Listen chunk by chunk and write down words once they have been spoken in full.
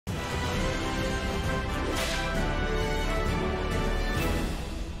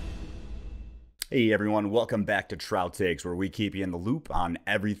Hey everyone, welcome back to Trout Takes, where we keep you in the loop on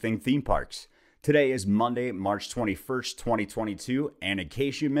everything theme parks. Today is Monday, March 21st, 2022, and in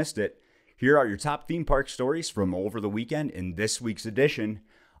case you missed it, here are your top theme park stories from over the weekend in this week's edition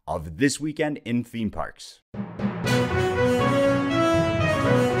of This Weekend in Theme Parks.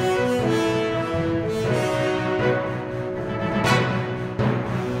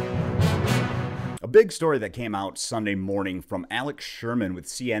 A big story that came out Sunday morning from Alex Sherman with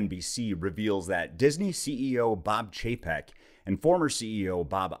CNBC reveals that Disney CEO Bob Chapek and former CEO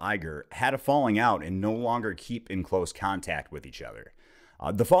Bob Iger had a falling out and no longer keep in close contact with each other.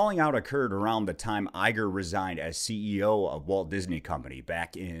 The falling out occurred around the time Iger resigned as CEO of Walt Disney Company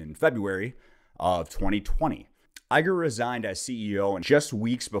back in February of 2020. Iger resigned as CEO just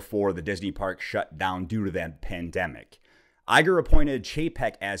weeks before the Disney park shut down due to the pandemic. Iger appointed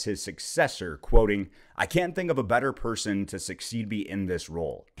Chapek as his successor, quoting, "I can't think of a better person to succeed me in this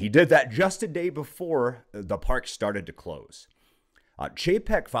role." He did that just a day before the park started to close.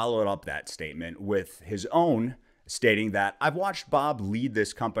 Chapek followed up that statement with his own, stating that, "I've watched Bob lead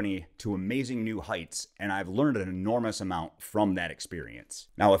this company to amazing new heights, and I've learned an enormous amount from that experience."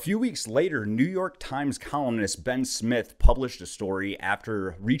 Now, a few weeks later, New York Times columnist Ben Smith published a story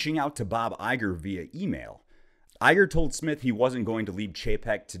after reaching out to Bob Iger via email. Iger told Smith he wasn't going to leave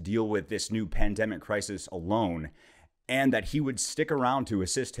Chapek to deal with this new pandemic crisis alone, and that he would stick around to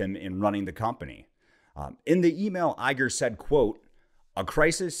assist him in running the company. In the email, Iger said, quote, "A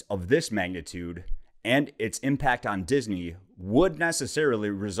crisis of this magnitude and its impact on Disney would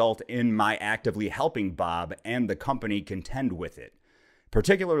necessarily result in my actively helping Bob and the company contend with it,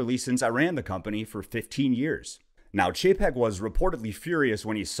 particularly since I ran the company for 15 years. Now, Chapek was reportedly furious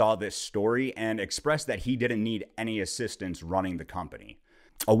when he saw this story and expressed that he didn't need any assistance running the company.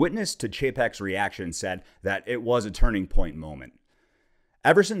 A witness to Chapek's reaction said that it was a turning point moment.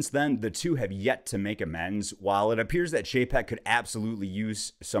 Ever since then, the two have yet to make amends, while it appears that Chapek could absolutely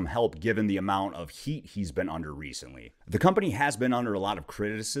use some help given the amount of heat he's been under recently. The company has been under a lot of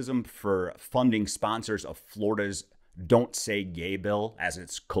criticism for funding sponsors of Florida's Don't Say Gay bill, as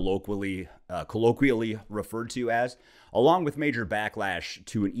it's colloquially referred to as, along with major backlash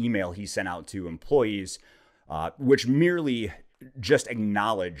to an email he sent out to employees, which merely just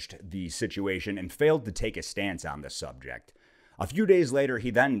acknowledged the situation and failed to take a stance on the subject. A few days later,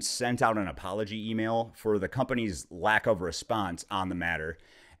 he then sent out an apology email for the company's lack of response on the matter,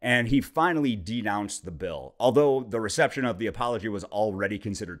 and he finally denounced the bill, although the reception of the apology was already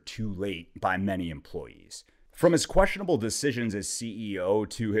considered too late by many employees. From his questionable decisions as CEO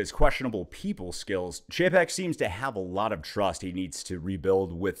to his questionable people skills, Chapek seems to have a lot of trust he needs to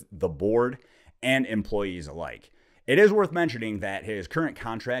rebuild with the board and employees alike. It is worth mentioning that his current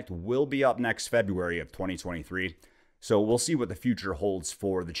contract will be up next February of 2023, so we'll see what the future holds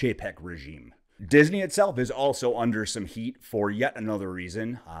for the Chapek regime. Disney itself is also under some heat for yet another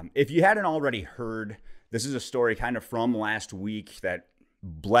reason. If you hadn't already heard, this is a story kind of from last week that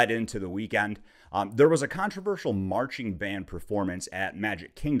bled into the weekend. There was a controversial marching band performance at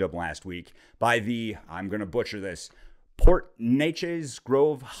Magic Kingdom last week by the, I'm going to butcher this, Port Neches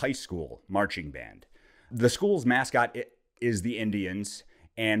Grove High School marching band. The school's mascot is the Indians,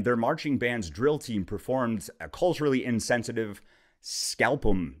 and their marching band's drill team performed a culturally insensitive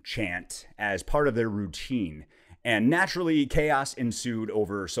scalpum chant as part of their routine. And naturally, chaos ensued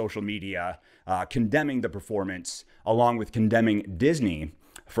over social media, condemning the performance, along with condemning Disney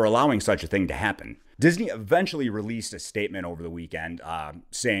for allowing such a thing to happen. Disney eventually released a statement over the weekend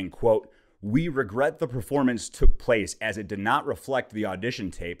saying, quote, "We regret the performance took place as it did not reflect the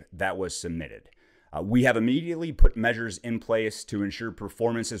audition tape that was submitted. We have immediately put measures in place to ensure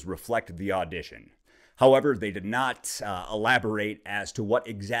performances reflect the audition." However, they did not elaborate as to what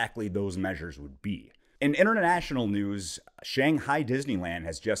exactly those measures would be. In international news, Shanghai Disneyland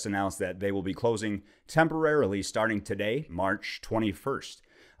has just announced that they will be closing temporarily starting today, March 21st,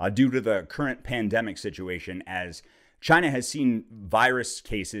 due to the current pandemic situation, as China has seen virus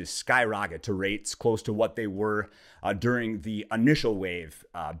cases skyrocket to rates close to what they were during the initial wave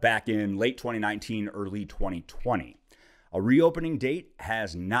back in late 2019, early 2020. A reopening date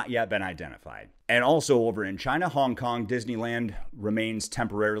has not yet been identified. And also over in China, Hong Kong Disneyland remains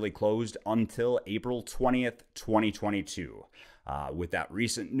temporarily closed until April 20th, 2022. With that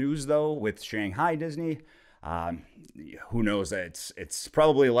recent news, though, with Shanghai Disney, who knows? It's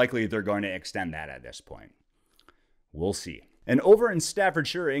probably likely they're going to extend that at this point. We'll see. And over in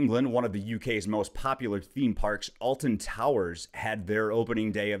Staffordshire, England, one of the UK's most popular theme parks, Alton Towers, had their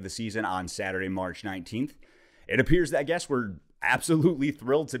opening day of the season on Saturday, March 19th. It appears that guests were absolutely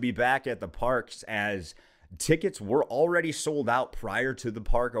thrilled to be back at the parks, as Tickets were already sold out prior to the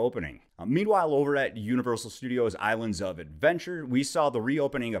park opening. Meanwhile, over at Universal Studios Islands of Adventure, we saw the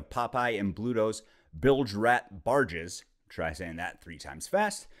reopening of Popeye and Bluto's Bilge Rat barges. Try saying that 3 times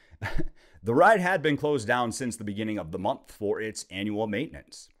fast. The ride had been closed down since the beginning of the month for its annual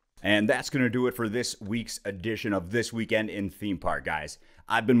maintenance. And that's going to do it for this week's edition of This Weekend in Theme Park, guys.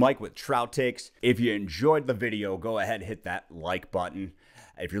 I've been Mike with Trout Takes. If you enjoyed the video, go ahead and hit that like button.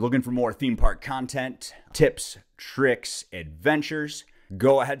 If you're looking for more theme park content, tips, tricks, adventures,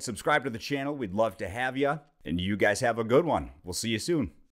 go ahead and subscribe to the channel. We'd love to have you. And you guys have a good one. We'll see you soon.